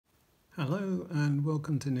Hello and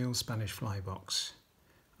welcome to Neil's Spanish Fly Box.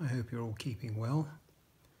 I hope you're all keeping well.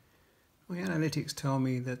 My analytics tell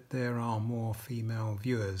me that there are more female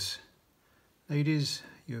viewers. Ladies,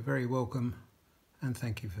 you're very welcome and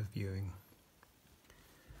thank you for viewing.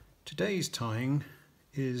 Today's tying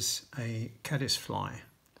is a Caddis fly,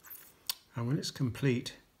 and when it's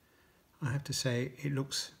complete I have to say it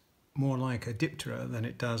looks more like a diptera than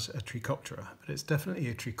it does a trichoptera, but it's definitely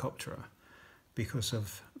a trichoptera because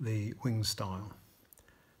of the wing style.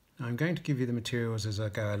 Now I'm going to give you the materials as I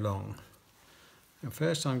go along. And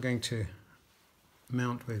first I'm going to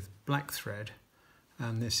mount with black thread,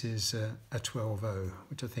 and this is a 12-0,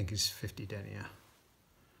 which I think is 50 denier.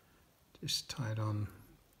 Just tie it on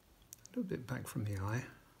a little bit back from the eye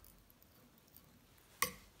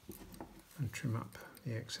and trim up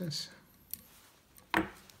the excess. And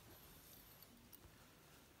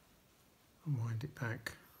wind it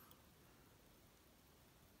back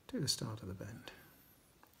to the start of the bend.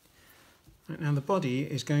 Right, now the body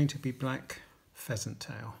is going to be black pheasant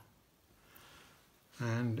tail,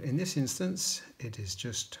 and in this instance it is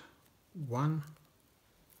just one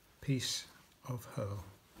piece of herl,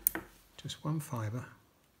 just one fibre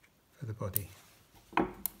for the body. I'm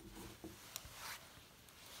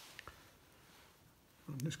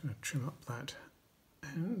just going to trim up that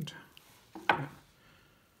end. I'm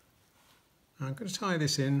going to tie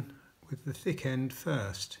this in with the thick end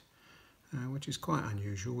first, which is quite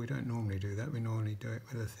unusual. We don't normally do that. We normally do it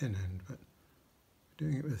with a thin end, but we're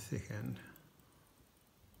doing it with a thick end.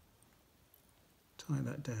 Tie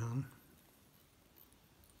that down,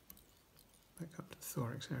 back up to the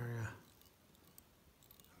thorax area,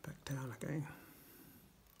 and back down again.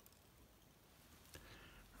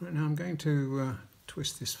 Right, now I'm going to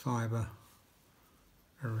twist this fibre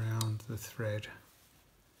around the thread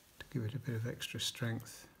to give it a bit of extra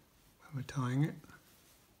strength when we're tying it.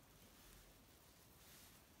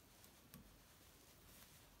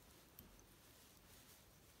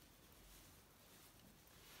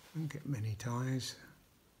 Don't get many ties,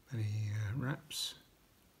 many wraps,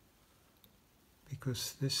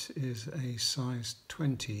 because this is a size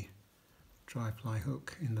 20 dry fly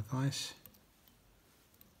hook in the vise.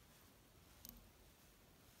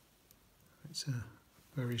 It's a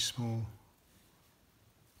very small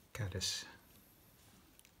Caddis.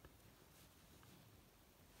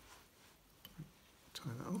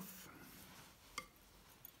 Tie that off.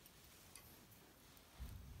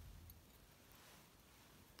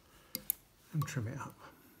 And trim it up.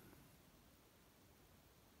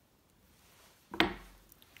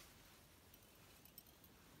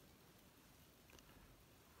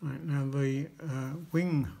 Right, now the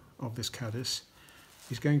wing of this Caddis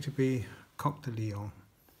is going to be coq de lion.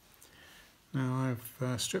 Now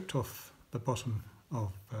I've stripped off the bottom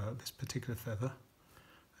of this particular feather,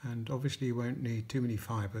 and obviously you won't need too many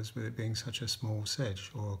fibres with it being such a small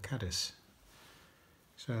sedge or Caddis.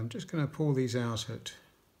 So I'm just going to pull these out at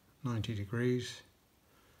 90 degrees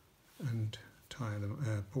and tie them,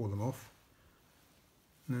 pull them off.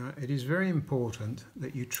 Now it is very important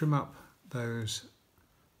that you trim up those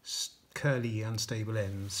curly unstable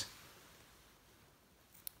ends,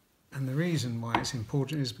 and the reason why it's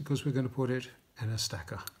important is because we're going to put it in a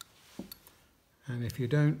stacker, and if you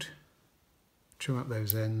don't trim up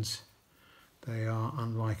those ends they are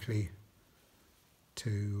unlikely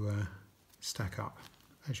to stack up,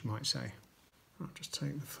 as you might say. I'll just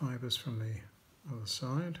take the fibres from the other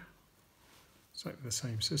side, exactly the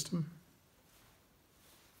same system,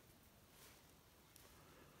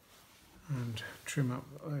 and trim up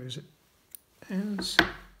those ends,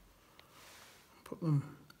 put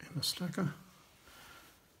them in the stacker,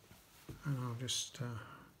 and I'll just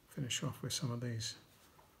finish off with some of these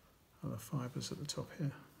other fibres at the top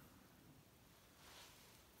here.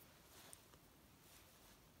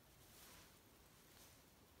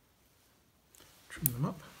 Trim them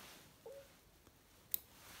up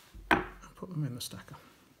and put them in the stacker.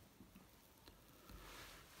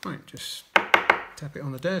 Right, just tap it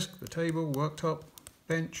on the desk, the table, worktop,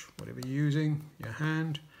 bench, whatever you're using, your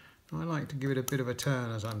hand. I like to give it a bit of a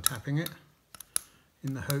turn as I'm tapping it,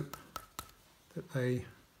 in the hope that they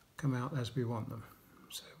come out as we want them.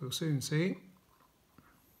 So we'll soon see.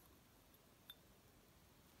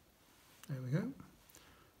 There we go.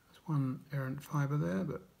 There's one errant fibre there,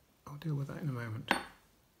 but I'll deal with that in a moment.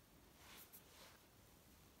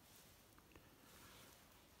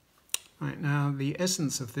 Right, now the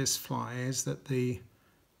essence of this fly is that the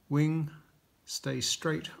wing stays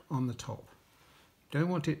straight on the top. Don't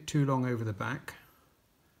want it too long over the back,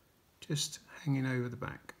 just hanging over the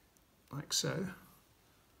back, like so.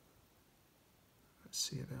 Let's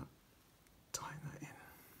see about tying that in.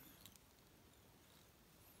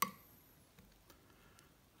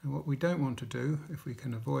 what we don't want to do, if we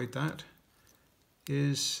can avoid that,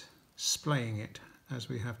 is splaying it as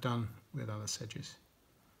we have done with other sedges.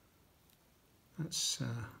 That's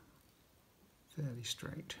fairly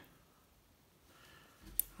straight.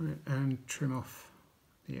 Right, and trim off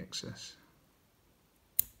the excess.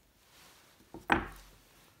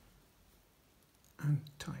 And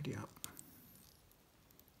tidy up.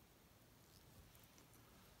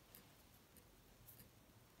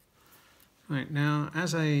 Right, now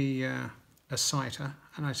as a sighter,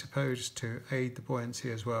 and I suppose to aid the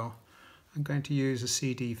buoyancy as well, I'm going to use a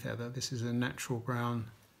CD feather. This is a natural brown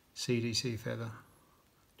CDC feather.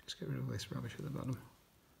 Just get rid of all this rubbish at the bottom.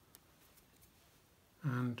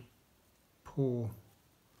 And pull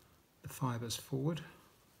the fibres forward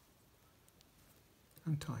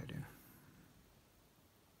and tie it in.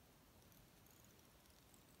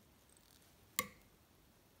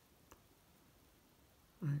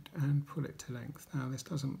 Right, and pull it to length. Now this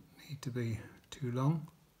doesn't need to be too long.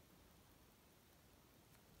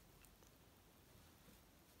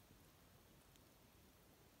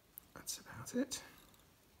 That's about it.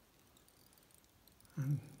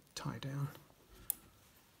 And tie down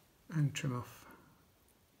and trim off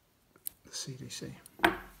the CDC.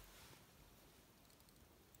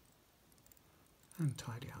 And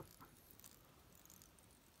tidy up.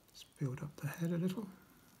 Let's build up the head a little.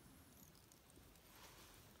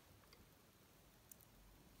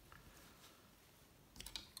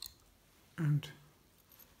 And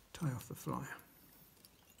tie off the flyer.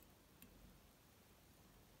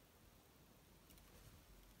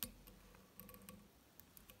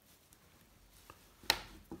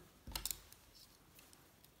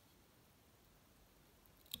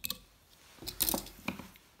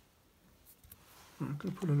 I'm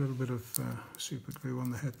going to put a little bit of super glue on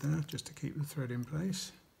the head there just to keep the thread in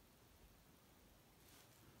place.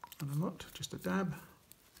 Not a lot, just a dab.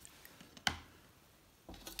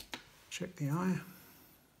 Check the eye.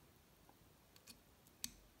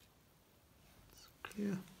 It's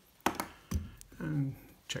clear. And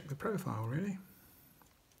check the profile really.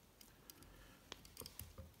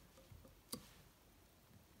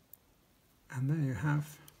 And there you have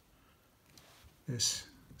this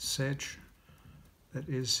sedge that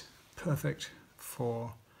is perfect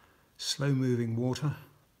for slow moving water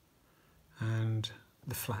and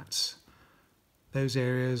the flats. Those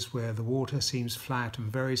areas where the water seems flat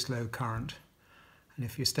and very slow current, and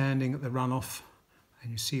if you're standing at the runoff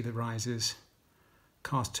and you see the rises,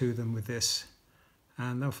 cast to them with this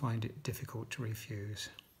and they'll find it difficult to refuse.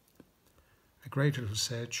 A great little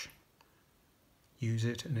sedge, use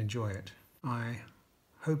it and enjoy it. I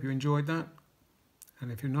hope you enjoyed that,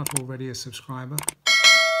 and if you're not already a subscriber,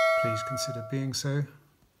 please consider being so,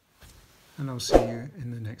 and I'll see you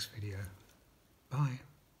in the next video. Bye.